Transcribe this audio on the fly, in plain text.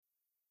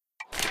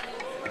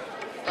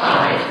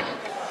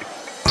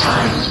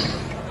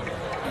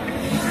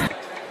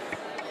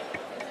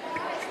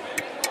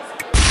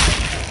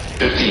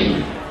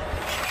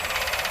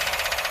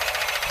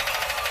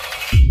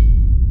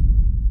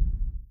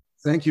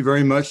Thank you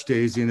very much,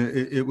 Daisy. And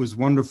it was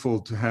wonderful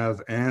to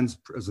have Anne's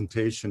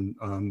presentation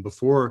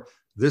before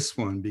this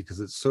one because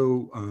it's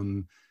so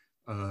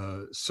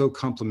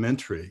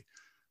complimentary.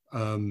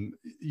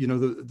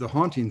 The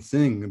haunting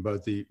thing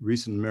about the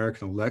recent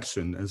American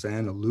election, as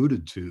Anne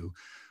alluded to,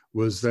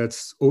 was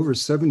that over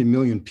 70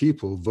 million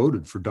people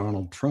voted for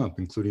Donald Trump,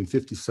 including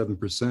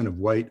 57% of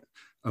white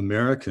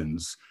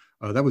Americans.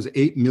 That was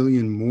 8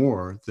 million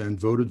more than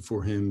voted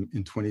for him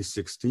in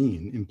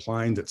 2016,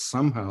 implying that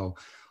somehow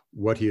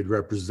what he had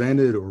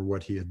represented or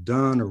what he had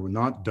done or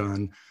not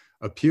done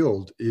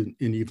appealed in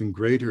even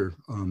greater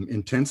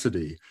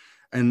intensity.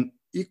 And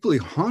equally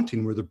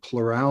haunting were the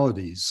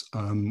pluralities,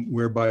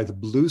 whereby the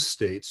blue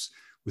states,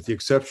 with the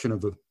exception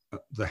of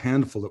the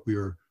handful that we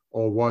are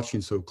all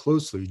watching so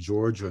closely,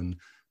 Georgia and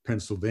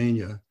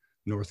Pennsylvania,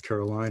 North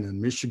Carolina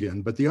and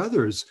Michigan, but the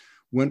others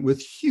went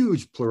with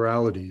huge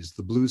pluralities,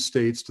 the blue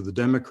states to the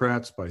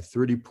Democrats by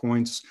 30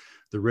 points,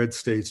 the red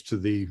states to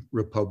the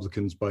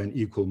Republicans by an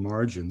equal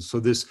margin. So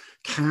this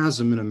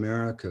chasm in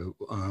America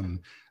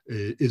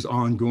is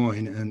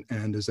ongoing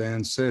and as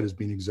Anne said, is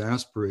being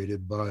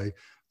exacerbated by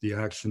the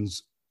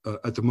actions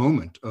at the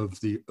moment of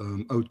the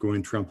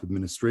outgoing Trump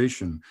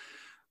administration.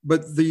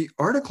 But the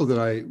article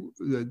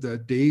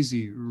that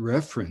Daisy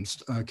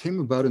referenced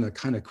came about in a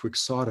kind of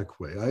quixotic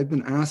way. I had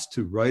been asked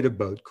to write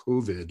about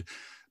COVID,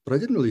 but I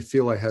didn't really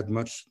feel I had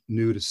much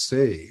new to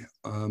say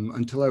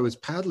until I was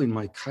paddling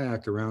my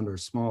kayak around our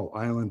small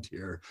island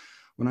here,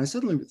 when I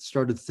suddenly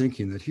started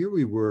thinking that here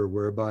we were,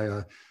 whereby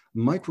a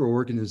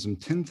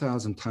microorganism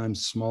 10,000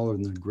 times smaller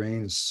than a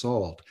grain of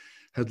salt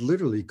had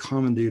literally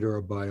commandeered our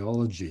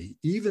biology,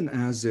 even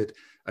as it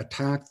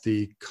attacked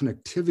the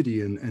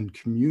connectivity and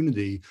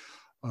community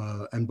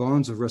and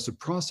bonds of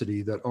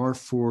reciprocity that are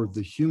for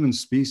the human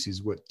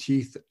species what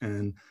teeth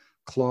and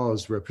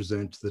claws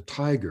represent to the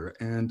tiger.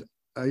 And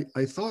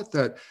I thought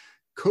that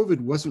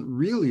COVID wasn't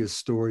really a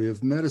story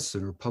of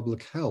medicine or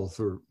public health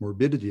or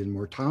morbidity and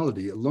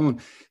mortality alone.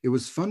 It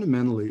was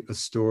fundamentally a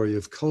story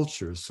of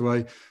culture. So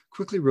I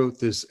quickly wrote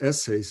this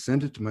essay,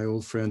 sent it to my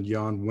old friend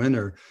Jan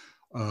Wenner,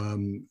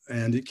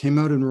 and it came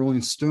out in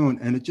Rolling Stone,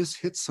 and it just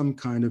hit some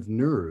kind of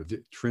nerve.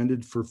 It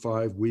trended for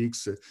 5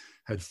 weeks. It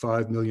had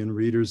 5 million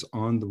readers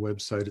on the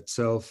website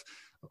itself,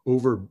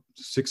 over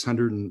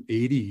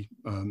 680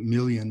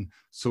 million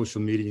social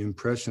media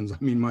impressions. I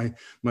mean, my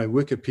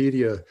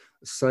Wikipedia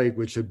site,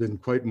 which had been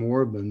quite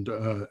moribund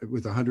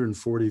with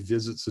 140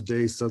 visits a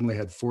day, suddenly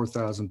had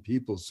 4,000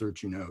 people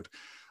searching out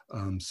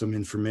some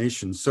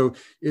information. So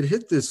it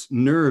hit this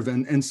nerve,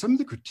 and some of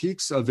the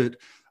critiques of it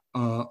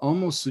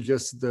almost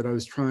suggested that I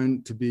was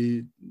trying to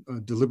be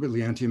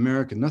deliberately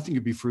anti-American. Nothing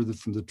could be further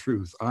from the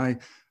truth. I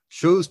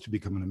chose to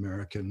become an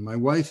American. My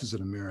wife is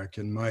an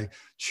American. My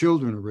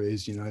children are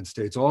raised in the United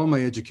States. All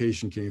my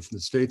education came from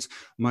the States.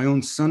 My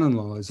own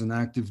son-in-law is an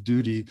active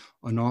duty,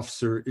 an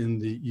officer in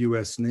the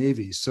US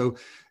Navy. So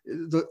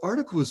the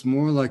article was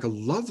more like a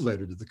love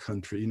letter to the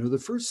country. You know, the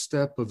first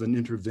step of an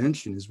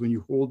intervention is when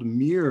you hold a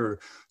mirror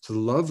to the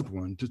loved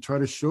one to try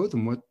to show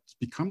them what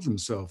becomes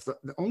themselves.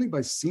 Only by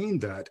seeing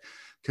that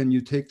can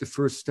you take the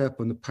first step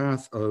on the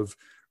path of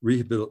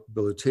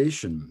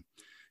rehabilitation.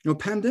 You know,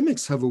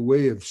 pandemics have a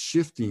way of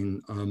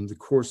shifting the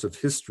course of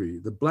history.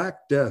 The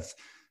Black Death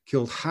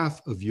killed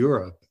half of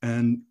Europe,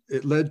 and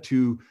it led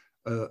to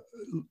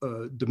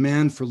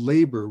demand for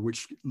labor,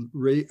 which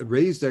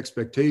raised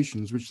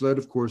expectations, which led,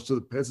 of course, to the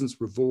Peasants'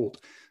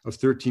 Revolt of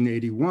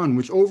 1381,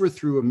 which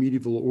overthrew a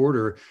medieval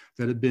order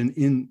that had been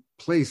in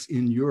place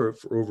in Europe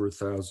for over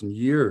 1,000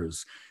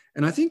 years.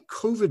 And I think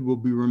COVID will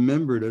be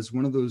remembered as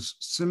one of those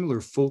similar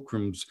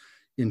fulcrums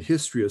in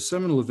history, a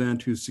seminal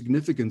event whose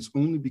significance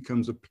only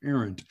becomes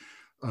apparent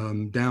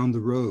down the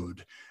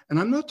road. And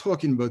I'm not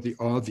talking about the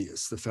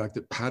obvious, the fact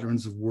that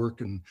patterns of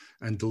work and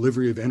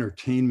delivery of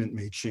entertainment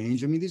may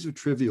change. I mean, these are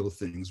trivial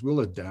things. We'll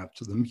adapt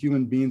to them.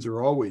 Human beings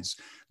are always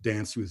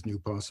dancing with new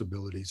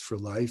possibilities for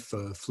life.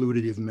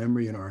 Fluidity of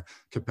memory and our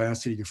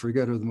capacity to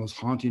forget are the most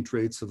haunting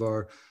traits of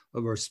our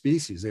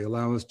species. They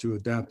allow us to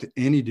adapt to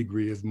any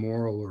degree of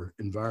moral or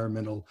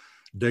environmental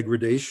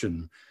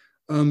degradation.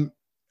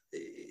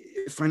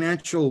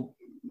 Financial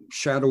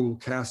shadow will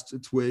cast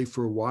its way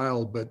for a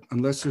while, but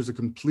unless there's a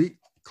complete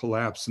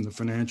collapse in the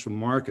financial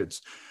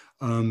markets,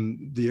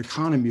 the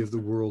economy of the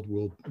world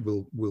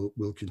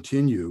will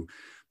continue.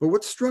 But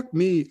what struck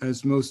me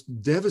as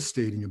most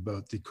devastating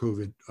about the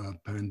COVID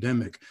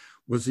pandemic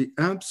was the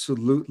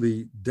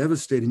absolutely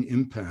devastating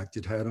impact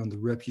it had on the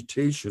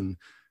reputation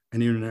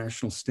and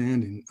international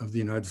standing of the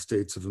United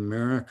States of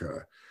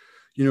America.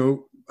 You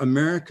know,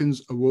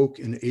 Americans awoke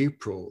in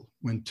April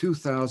when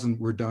 2,000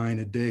 were dying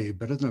a day,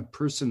 better than a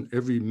person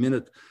every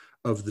minute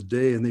of the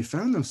day. And they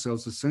found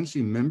themselves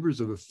essentially members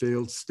of a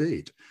failed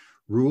state,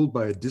 ruled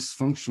by a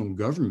dysfunctional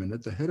government,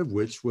 at the head of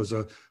which was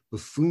a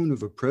buffoon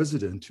of a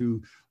president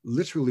who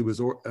literally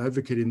was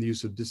advocating the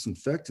use of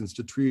disinfectants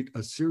to treat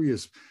a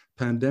serious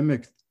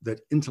pandemic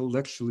that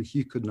intellectually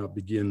he could not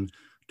begin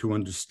to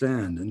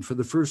understand. And for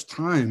the first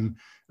time,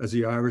 as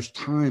the Irish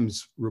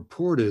Times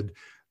reported,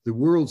 the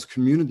world's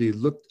community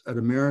looked at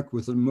America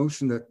with an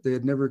emotion that they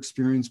had never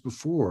experienced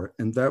before,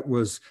 and that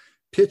was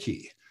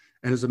pity.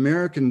 And as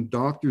American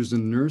doctors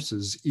and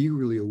nurses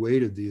eagerly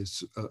awaited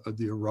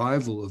the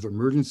arrival of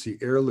emergency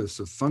airlifts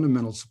of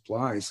fundamental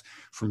supplies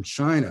from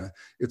China,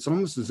 it's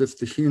almost as if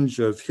the hinge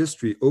of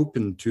history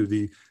opened to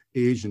the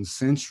age and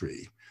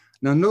century.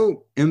 Now,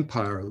 no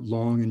empire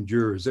long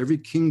endures. Every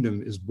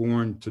kingdom is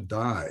born to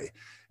die.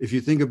 If you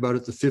think about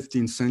it, the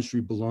 15th century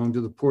belonged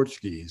to the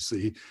Portuguese,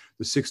 the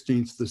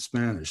 16th to the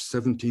Spanish,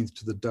 17th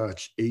to the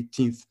Dutch,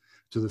 18th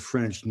to the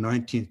French,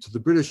 19th to the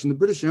British. And the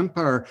British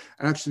Empire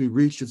actually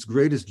reached its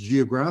greatest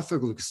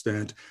geographical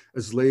extent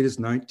as late as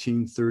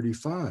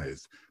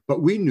 1935.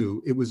 But we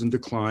knew it was in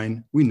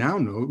decline. We now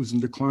know it was in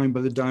decline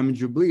by the Diamond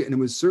Jubilee, and it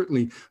was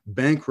certainly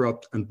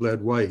bankrupt and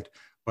bled white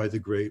by the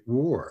Great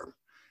War.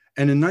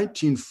 And in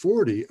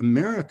 1940,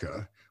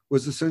 America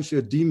was essentially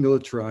a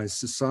demilitarized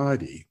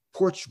society.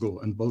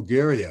 Portugal and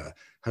Bulgaria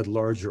had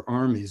larger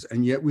armies,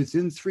 and yet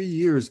within 3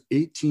 years,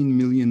 18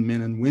 million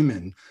men and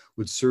women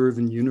would serve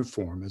in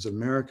uniform as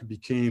America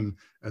became,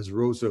 as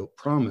Roosevelt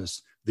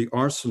promised, the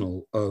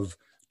arsenal of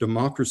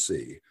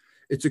democracy.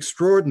 It's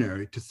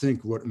extraordinary to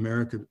think what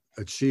America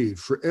achieved.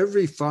 For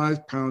every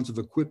 5 pounds of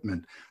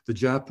equipment the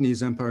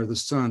Japanese Empire of the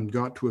Sun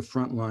got to a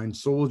frontline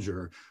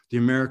soldier, the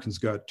Americans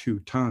got 2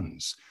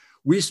 tons.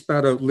 We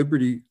spat out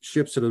Liberty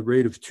ships at a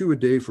rate of 2 a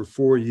day for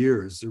 4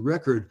 years. The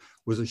record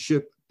was a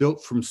ship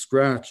built from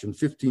scratch in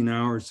 15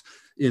 hours,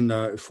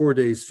 in 4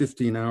 days,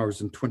 15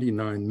 hours, and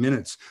 29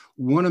 minutes.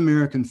 One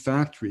American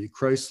factory,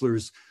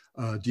 Chrysler's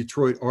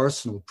Detroit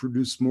Arsenal,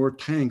 produced more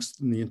tanks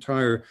than the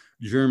entire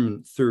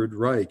German Third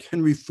Reich.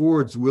 Henry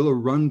Ford's Willow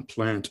Run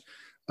plant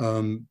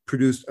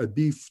produced a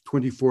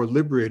B-24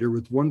 Liberator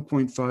with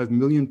 1.5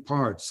 million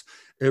parts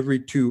every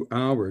 2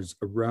 hours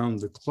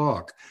around the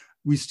clock.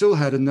 We still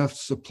had enough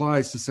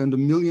supplies to send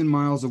 1 million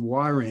miles of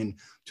wiring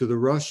to the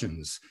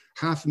Russians,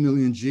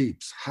 500,000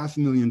 Jeeps,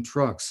 500,000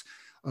 trucks,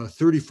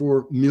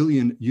 34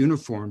 million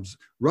uniforms.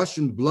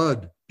 Russian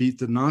blood beat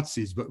the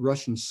Nazis, but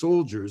Russian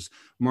soldiers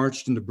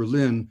marched into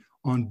Berlin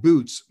on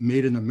boots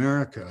made in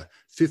America,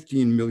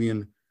 15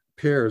 million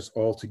pairs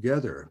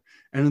altogether.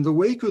 And in the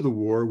wake of the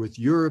war, with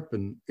Europe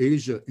and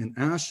Asia in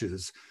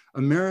ashes,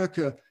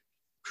 America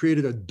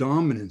created a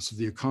dominance of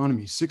the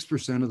economy,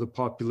 6% of the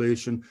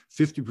population,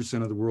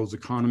 50% of the world's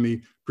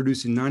economy,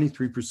 producing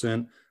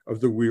 93% of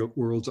the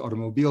world's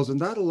automobiles. And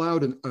that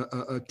allowed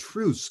a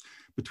truce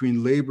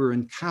between labor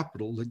and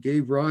capital that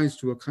gave rise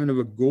to a kind of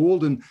a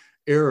golden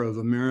era of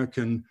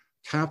American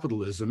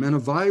capitalism and a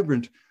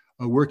vibrant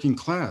working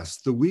class,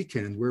 the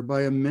weekend,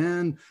 whereby a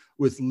man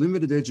with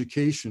limited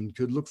education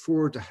could look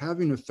forward to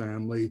having a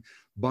family,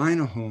 buying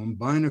a home,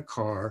 buying a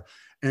car,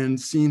 and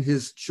seeing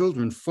his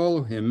children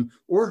follow him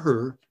or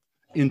her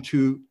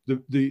into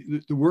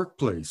the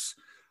workplace.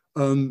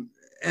 And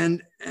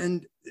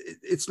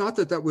it's not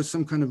that that was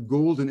some kind of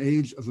golden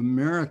age of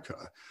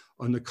America.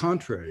 On the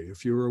contrary,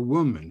 if you were a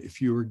woman,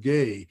 if you were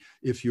gay,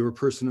 if you were a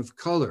person of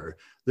color,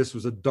 this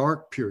was a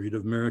dark period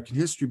of American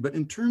history. But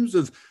in terms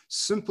of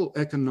simple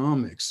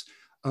economics,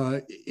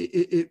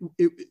 it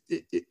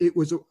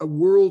was a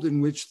world in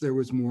which there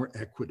was more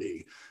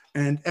equity.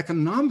 And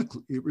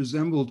economically, it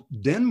resembled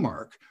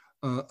Denmark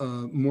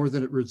more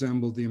than it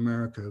resembled the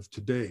America of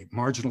today.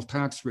 Marginal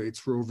tax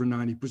rates were over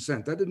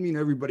 90%. That didn't mean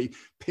everybody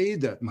paid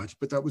that much,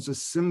 but that was a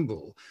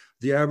symbol.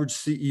 The average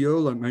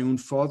CEO, like my own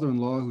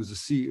father-in-law, who's a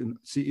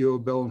CEO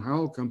of Bell and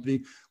Howell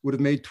Company, would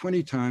have made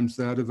 20 times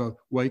that of a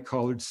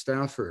white-collared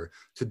staffer.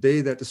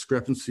 Today, that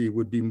discrepancy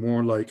would be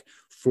more like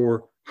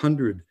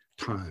 400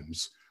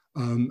 times.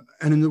 And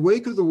in the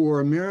wake of the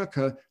war,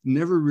 America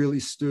never really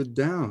stood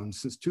down.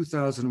 Since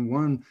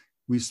 2001,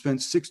 we've spent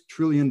 $6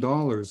 trillion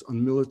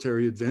on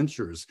military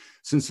adventures.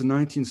 Since the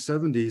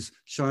 1970s,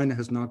 China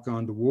has not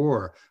gone to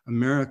war.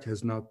 America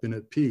has not been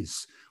at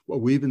peace. While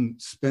we've been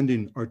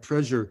spending our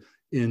treasure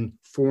in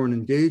foreign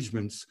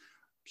engagements,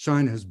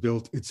 China has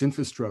built its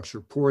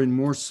infrastructure, pouring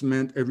more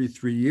cement every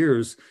 3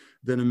 years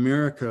than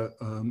America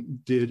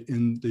did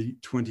in the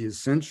 20th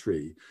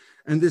century.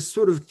 And this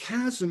sort of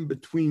chasm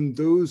between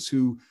those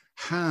who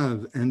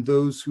have and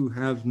those who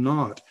have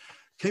not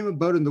came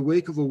about in the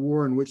wake of a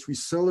war in which we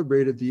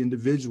celebrated the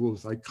individual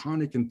with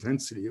iconic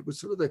intensity. It was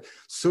sort of the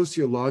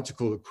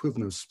sociological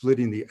equivalent of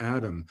splitting the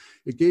atom.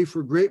 It gave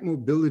for great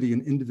mobility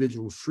and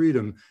individual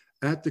freedom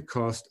at the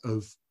cost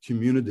of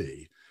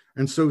community.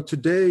 And so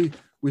today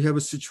we have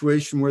a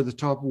situation where the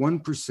top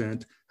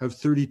 1% have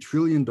 $30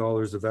 trillion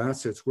of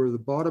assets, where the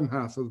bottom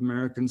half of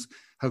Americans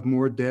have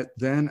more debt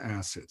than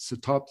assets. The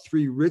top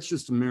 3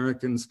 richest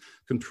Americans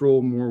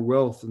control more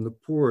wealth than the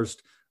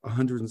poorest,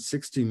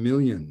 160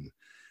 million.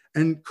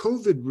 And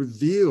COVID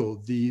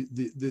revealed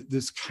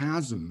this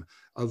chasm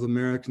of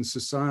American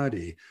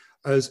society.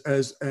 As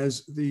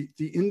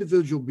the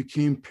individual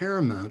became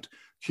paramount,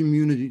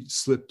 community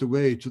slipped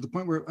away to the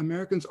point where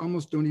Americans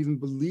almost don't even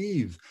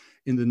believe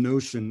in the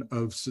notion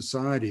of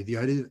society, the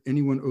idea that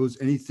anyone owes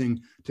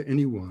anything to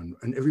anyone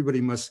and everybody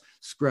must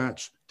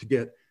scratch to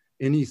get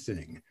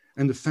anything.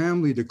 and the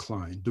family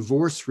declined.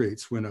 Divorce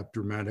rates went up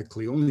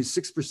dramatically. Only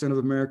 6% of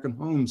American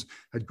homes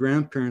had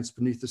grandparents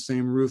beneath the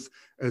same roof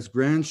as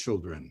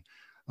grandchildren.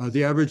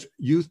 The average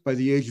youth by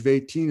the age of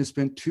 18 has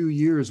spent 2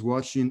 years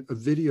watching a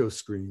video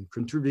screen,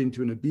 contributing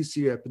to an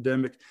obesity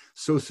epidemic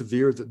so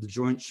severe that the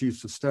Joint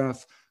Chiefs of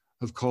Staff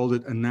have called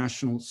it a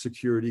national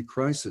security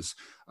crisis.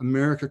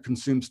 America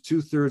consumes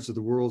 2/3 of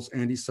the world's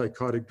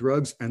antipsychotic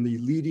drugs, and the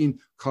leading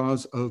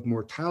cause of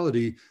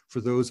mortality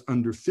for those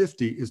under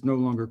 50 is no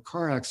longer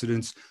car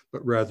accidents,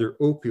 but rather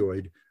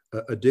opioid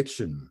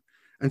addiction.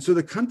 And so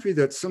the country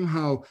that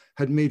somehow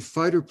had made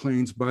fighter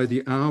planes by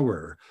the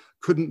hour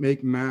couldn't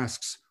make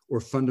masks or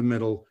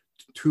fundamental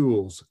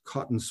tools,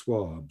 cotton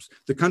swabs.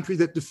 The country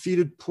that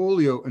defeated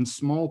polio and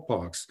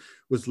smallpox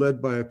was led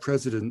by a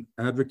president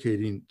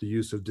advocating the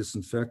use of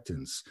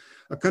disinfectants.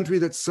 A country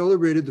that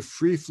celebrated the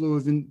free flow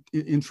of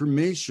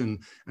information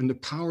and the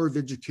power of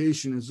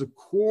education as the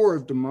core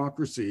of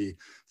democracy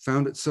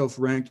found itself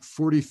ranked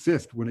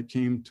 45th when it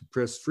came to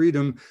press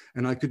freedom.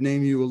 And I could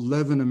name you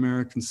 11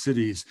 American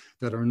cities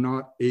that are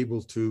not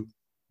able to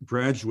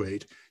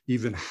graduate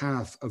even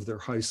half of their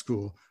high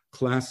school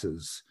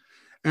classes.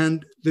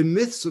 And the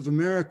myths of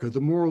America, the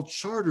moral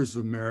charters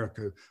of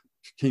America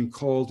came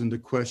called into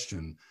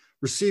question.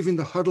 Receiving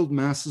the huddled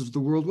masses of the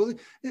world, well,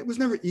 it was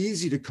never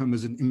easy to come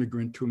as an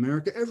immigrant to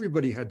America.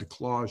 Everybody had to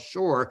claw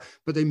ashore,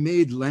 but they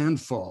made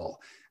landfall.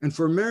 And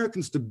for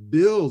Americans to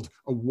build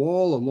a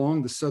wall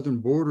along the southern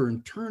border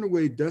and turn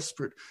away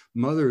desperate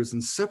mothers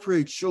and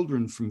separate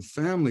children from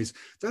families,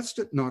 that's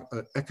not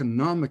an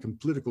economic and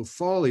political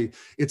folly.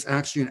 It's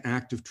actually an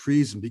act of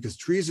treason, because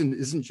treason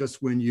isn't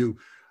just when you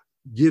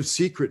give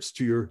secrets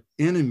to your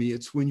enemy.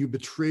 It's when you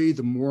betray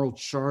the moral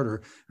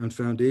charter and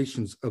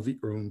foundations of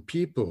your own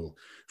people.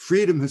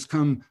 Freedom has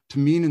come to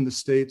mean in the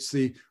States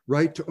the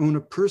right to own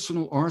a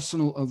personal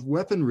arsenal of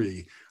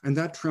weaponry, and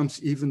that trumps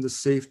even the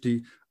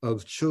safety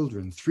of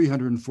children.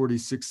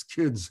 346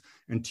 kids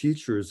and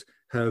teachers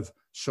have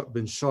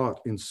been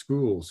shot in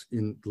schools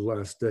in the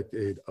last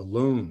decade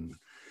alone.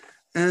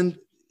 And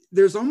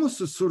there's almost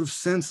a sort of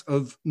sense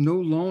of no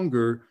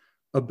longer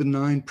a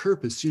benign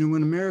purpose. You know,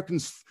 when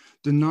Americans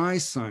deny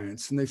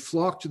science and they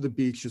flock to the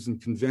beaches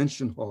and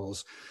convention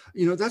halls,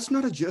 you know, that's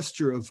not a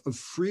gesture of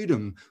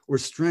freedom or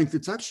strength.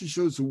 It actually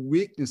shows the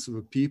weakness of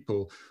a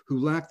people who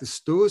lack the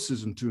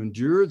stoicism to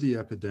endure the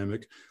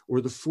epidemic or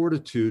the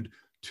fortitude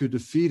to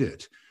defeat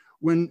it.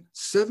 When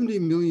 70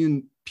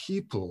 million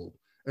people,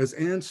 as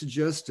Anne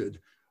suggested,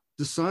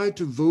 decide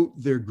to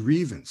vote their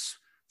grievance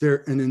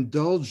and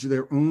indulge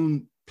their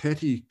own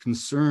petty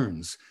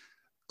concerns,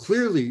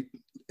 clearly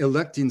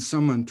electing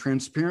someone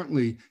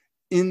transparently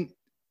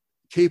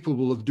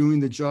incapable of doing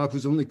the job,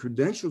 whose only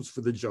credentials for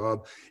the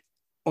job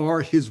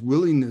are his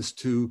willingness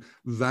to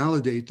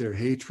validate their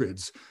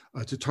hatreds,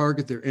 to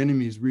target their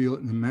enemies, real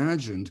and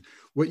imagined,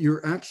 what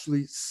you're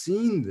actually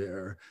seeing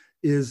there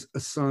is a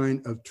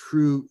sign of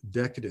true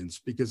decadence,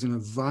 because in a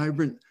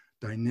vibrant,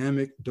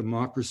 dynamic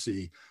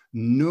democracy,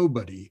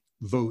 nobody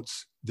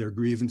votes their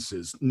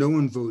grievances. No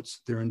one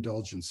votes their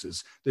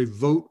indulgences. They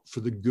vote for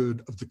the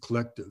good of the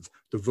collective,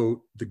 to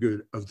vote the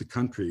good of the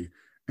country,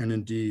 and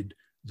indeed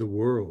the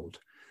world.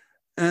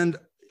 And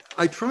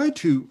I try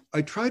to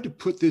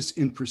put this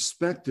in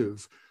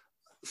perspective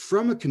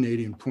from a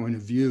Canadian point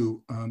of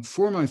view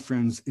for my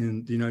friends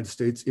in the United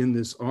States in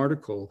this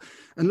article.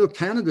 And look,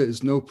 Canada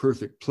is no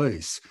perfect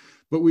place,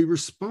 but we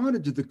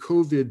responded to the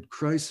COVID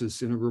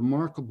crisis in a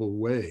remarkable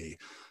way.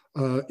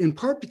 In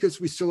part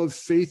because we still have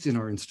faith in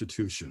our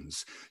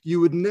institutions. You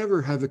would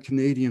never have a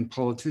Canadian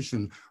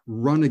politician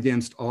run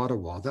against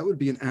Ottawa. That would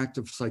be an act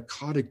of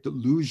psychotic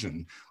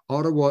delusion.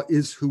 Ottawa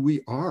is who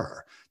we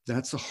are.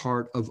 That's the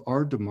heart of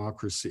our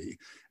democracy.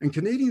 And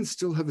Canadians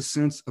still have a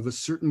sense of a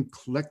certain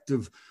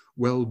collective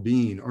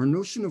well-being. Our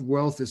notion of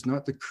wealth is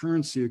not the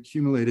currency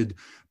accumulated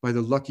by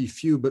the lucky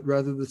few, but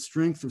rather the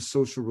strength of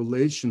social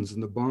relations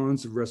and the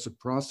bonds of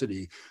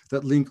reciprocity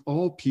that link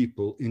all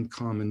people in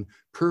common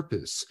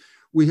purpose.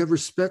 We have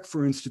respect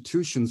for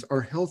institutions,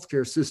 our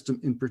healthcare system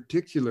in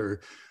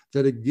particular,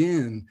 that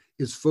again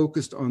is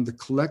focused on the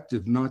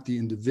collective, not the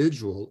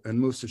individual, and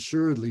most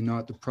assuredly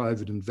not the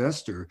private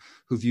investor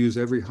who views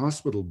every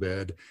hospital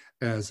bed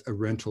as a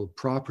rental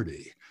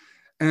property.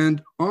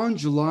 And on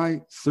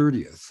July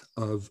 30th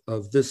of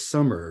this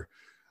summer,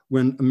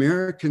 when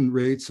American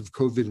rates of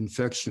COVID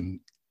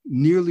infection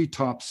nearly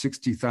topped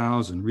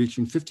 60,000,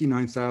 reaching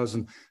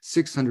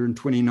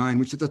 59,629,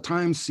 which at the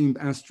time seemed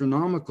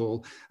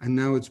astronomical, and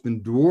now it's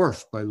been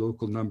dwarfed by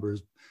local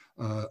numbers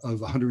of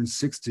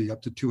 160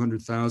 up to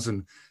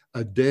 200,000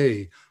 a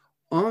day.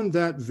 On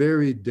that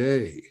very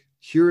day,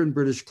 here in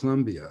British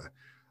Columbia,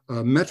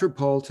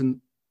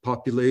 metropolitan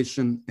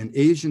population, an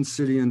Asian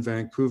city in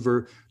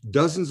Vancouver,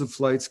 dozens of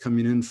flights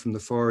coming in from the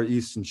Far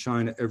East and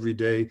China every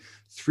day,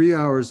 3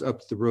 hours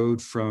up the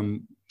road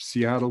from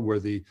Seattle, where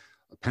the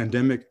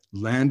pandemic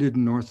landed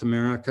in North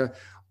America.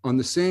 On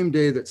the same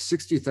day that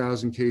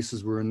 60,000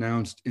 cases were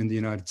announced in the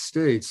United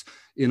States,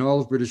 in all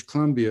of British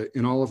Columbia,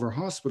 in all of our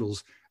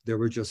hospitals, there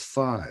were just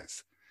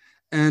 5.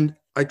 And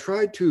I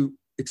tried to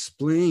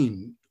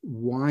explain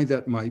why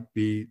that might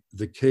be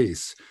the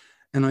case.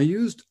 And I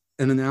used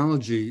an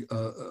analogy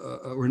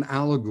or an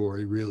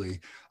allegory, really,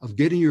 of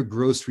getting your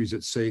groceries at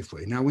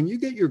Safeway. Now, when you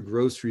get your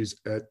groceries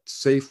at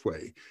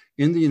Safeway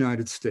in the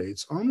United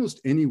States,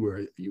 almost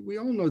anywhere, we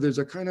all know there's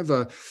a kind of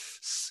a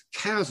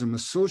chasm, a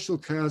social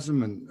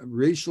chasm, and a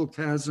racial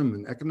chasm,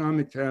 an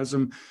economic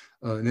chasm,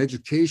 an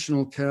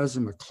educational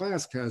chasm, a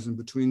class chasm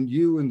between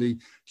you and the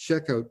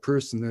checkout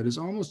person that is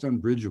almost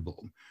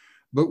unbridgeable.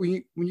 But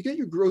when you get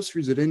your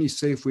groceries at any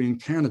Safeway in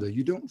Canada,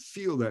 you don't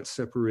feel that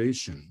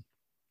separation.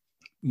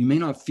 You may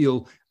not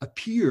feel a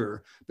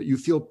peer, but you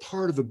feel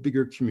part of a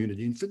bigger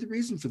community. And the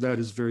reason for that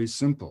is very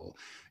simple.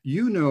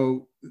 You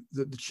know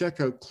that the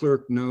checkout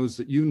clerk knows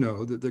that you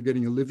know that they're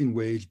getting a living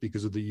wage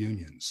because of the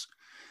unions.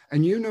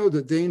 And you know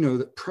that they know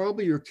that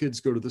probably your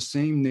kids go to the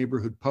same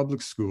neighborhood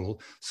public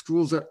school,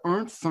 schools that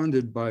aren't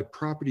funded by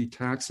property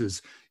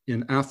taxes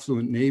in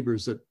affluent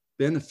neighbors that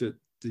benefit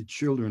the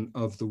children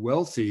of the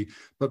wealthy,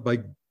 but by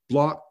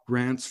block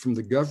grants from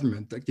the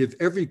government that give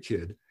every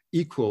kid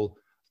equal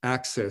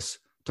access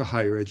to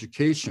higher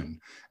education.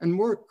 And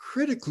more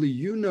critically,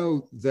 you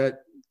know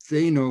that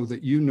they know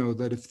that you know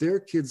that if their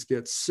kids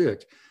get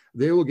sick,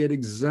 they will get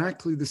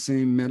exactly the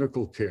same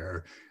medical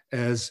care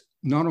as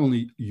not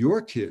only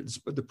your kids,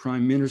 but the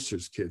Prime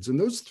Minister's kids. And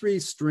those three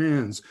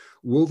strands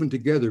woven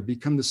together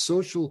become the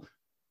social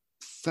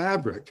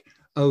fabric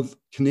of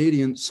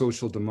Canadian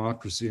social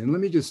democracy. And let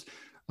me just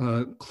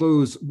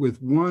close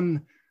with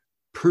one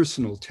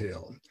personal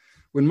tale.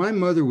 When my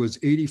mother was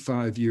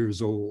 85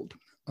 years old,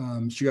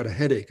 she got a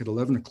headache at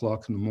 11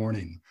 o'clock in the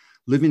morning,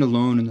 living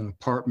alone in an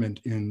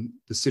apartment in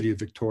the city of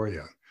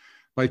Victoria.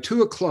 By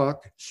 2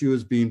 o'clock, she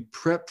was being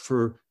prepped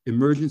for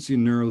emergency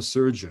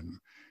neurosurgeon.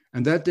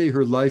 And that day,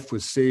 her life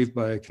was saved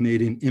by a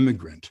Canadian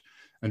immigrant.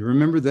 And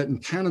remember that in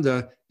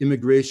Canada,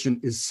 immigration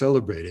is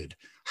celebrated.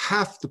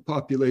 Half the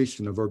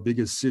population of our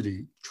biggest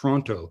city,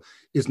 Toronto,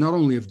 is not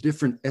only of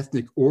different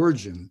ethnic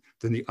origin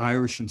than the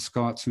Irish and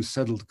Scots who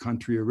settled the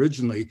country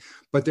originally,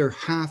 but their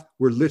half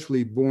were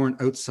literally born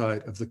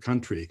outside of the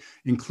country,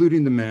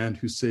 including the man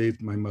who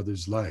saved my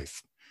mother's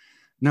life.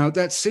 Now,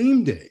 that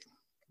same day,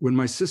 when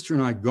my sister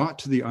and I got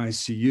to the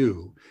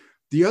ICU,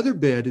 the other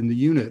bed in the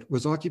unit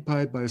was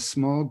occupied by a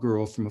small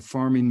girl from a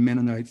farming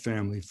Mennonite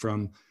family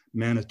from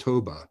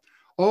Manitoba.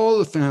 All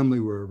the family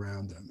were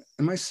around them.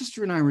 And my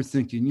sister and I were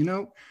thinking, you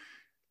know,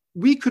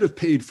 we could have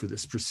paid for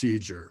this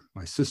procedure.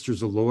 My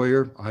sister's a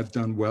lawyer, I've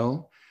done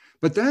well.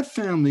 But that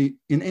family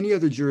in any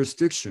other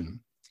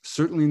jurisdiction,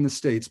 certainly in the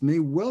States, may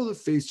well have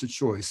faced a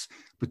choice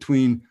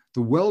between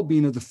the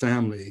well-being of the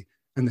family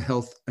and the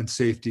health and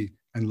safety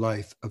and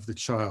life of the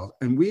child.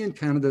 And we in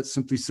Canada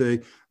simply say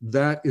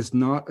that is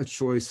not a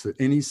choice that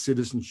any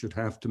citizen should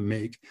have to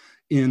make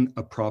in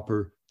a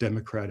proper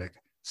democratic,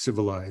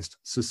 civilized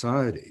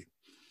society.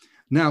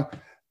 Now,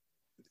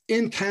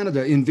 in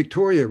Canada, in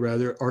Victoria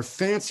rather, our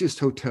fanciest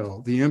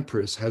hotel, the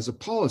Empress, has a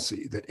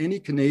policy that any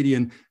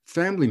Canadian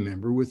family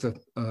member with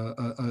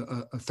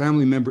a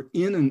family member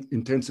in an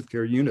intensive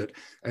care unit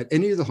at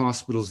any of the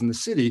hospitals in the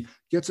city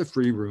gets a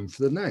free room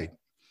for the night.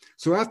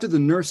 So after the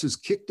nurses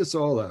kicked us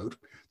all out,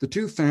 the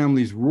two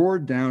families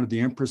roared down to the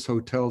Empress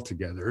Hotel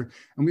together,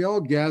 and we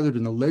all gathered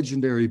in a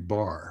legendary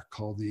bar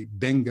called the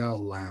Bengal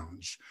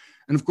Lounge.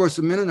 And of course,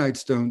 the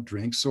Mennonites don't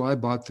drink, so I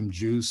bought them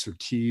juice or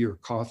tea or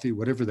coffee,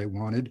 whatever they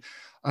wanted.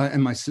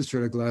 And my sister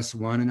had a glass of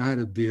wine and I had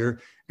a beer.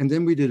 And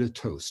then we did a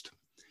toast.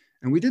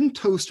 And we didn't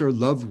toast our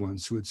loved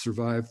ones who had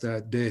survived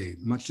that day,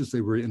 much as they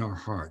were in our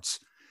hearts.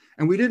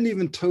 And we didn't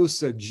even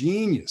toast that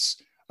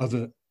genius of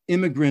an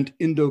immigrant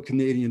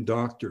Indo-Canadian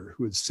doctor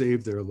who had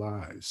saved their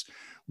lives.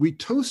 We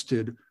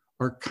toasted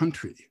our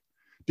country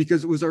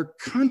because it was our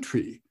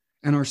country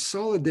and our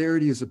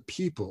solidarity as a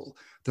people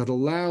that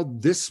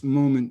allowed this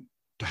moment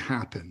to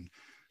happen.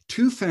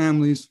 Two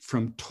families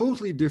from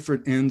totally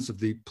different ends of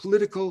the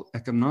political,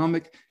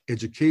 economic,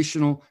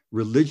 educational,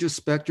 religious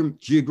spectrum,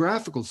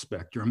 geographical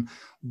spectrum,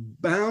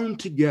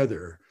 bound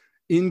together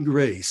in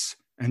grace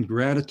and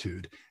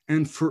gratitude.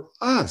 And for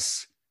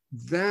us,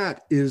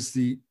 that is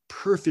the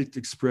perfect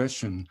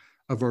expression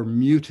of our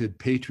muted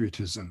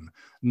patriotism,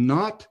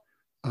 not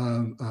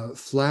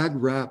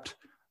flag-wrapped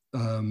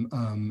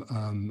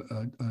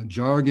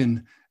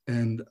jargon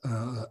and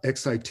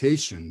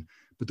excitation,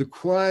 but the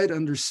quiet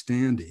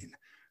understanding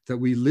that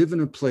we live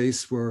in a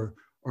place where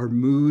our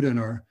mood and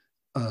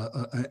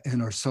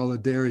our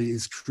solidarity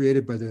is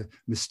created by the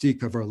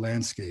mystique of our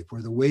landscape,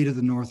 where the weight of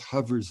the North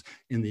hovers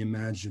in the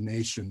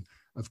imagination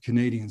of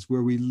Canadians,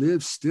 where we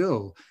live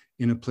still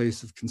in a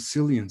place of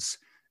consilience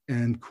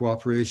and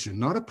cooperation,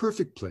 not a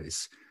perfect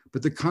place,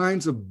 but the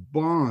kinds of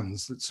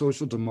bonds that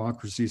social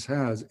democracies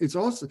has. It's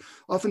also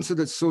often said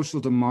that social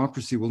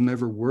democracy will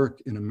never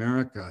work in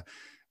America,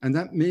 and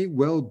that may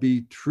well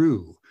be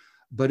true.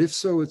 But if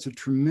so, it's a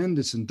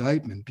tremendous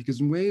indictment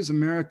because in ways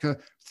America,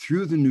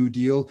 through the New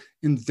Deal,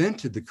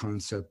 invented the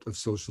concept of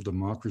social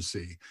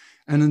democracy.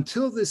 And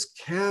until this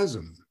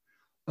chasm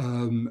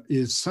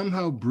is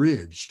somehow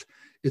bridged,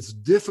 it's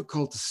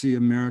difficult to see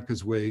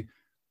America's way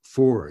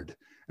forward.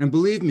 And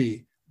believe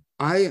me,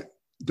 I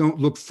don't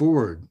look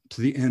forward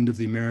to the end of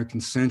the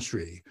American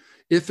century.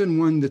 If and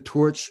when the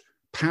torch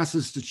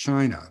passes to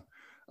China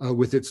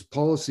with its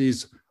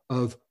policies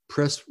of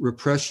press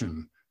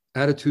repression,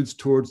 attitudes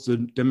towards the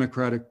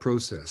democratic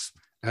process,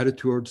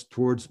 attitudes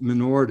towards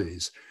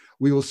minorities,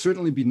 we will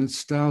certainly be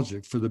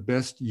nostalgic for the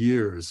best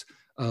years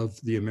of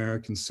the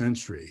American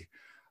century.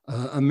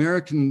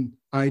 American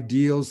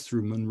ideals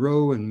through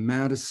Monroe and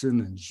Madison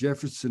and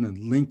Jefferson and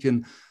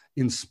Lincoln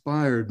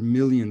inspired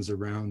millions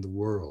around the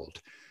world.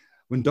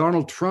 When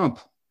Donald Trump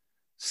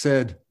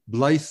said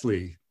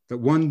blithely that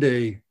one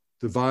day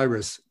the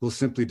virus will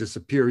simply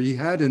disappear, he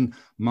had in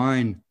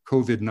mind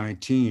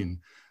COVID-19,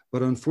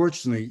 but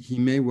unfortunately, he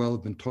may well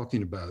have been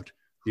talking about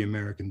the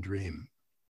American dream.